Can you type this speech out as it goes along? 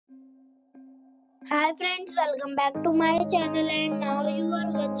Hi friends, welcome back to my channel and now you are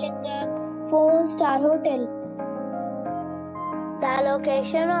watching a 4-star hotel. The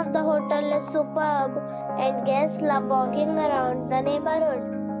location of the hotel is superb and guests love walking around the neighborhood.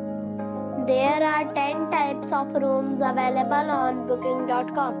 There are 10 types of rooms available on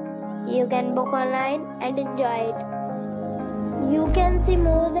booking.com. You can book online and enjoy it. You can see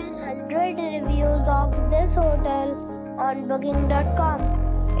more than 100 reviews of this hotel on booking.com.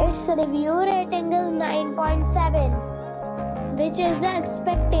 Its review rating is 9.7, which is the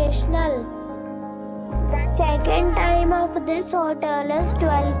expectational. The check-in time of this hotel is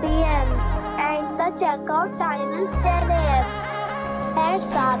 12 p.m. and the check-out time is 10 a.m.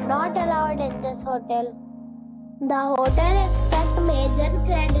 Pets are not allowed in this hotel. The hotel accepts major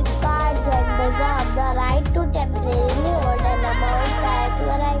credit cards and reserves the right to temporarily hold an amount prior to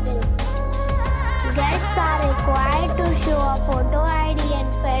arrival. Guests are required to show a photo ID and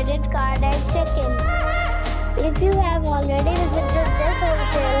credit card at check-in. If you have already visited this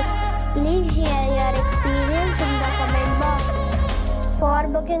hotel, please share your experience in the comment box. For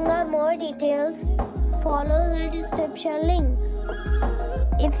booking or more details, follow the description link.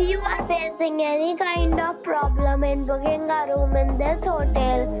 If you are facing any kind of problem in booking a room in this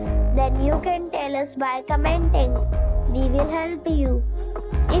hotel, then you can tell us by commenting. We will help you.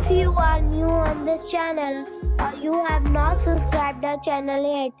 If you are new on this channel or you have not subscribed our channel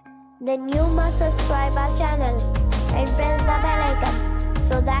yet, then you must subscribe our channel and press the bell icon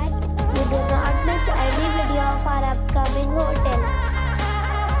so that you do not miss any video of our upcoming hotel.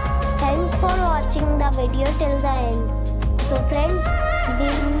 Thanks for watching the video till the end. So friends, we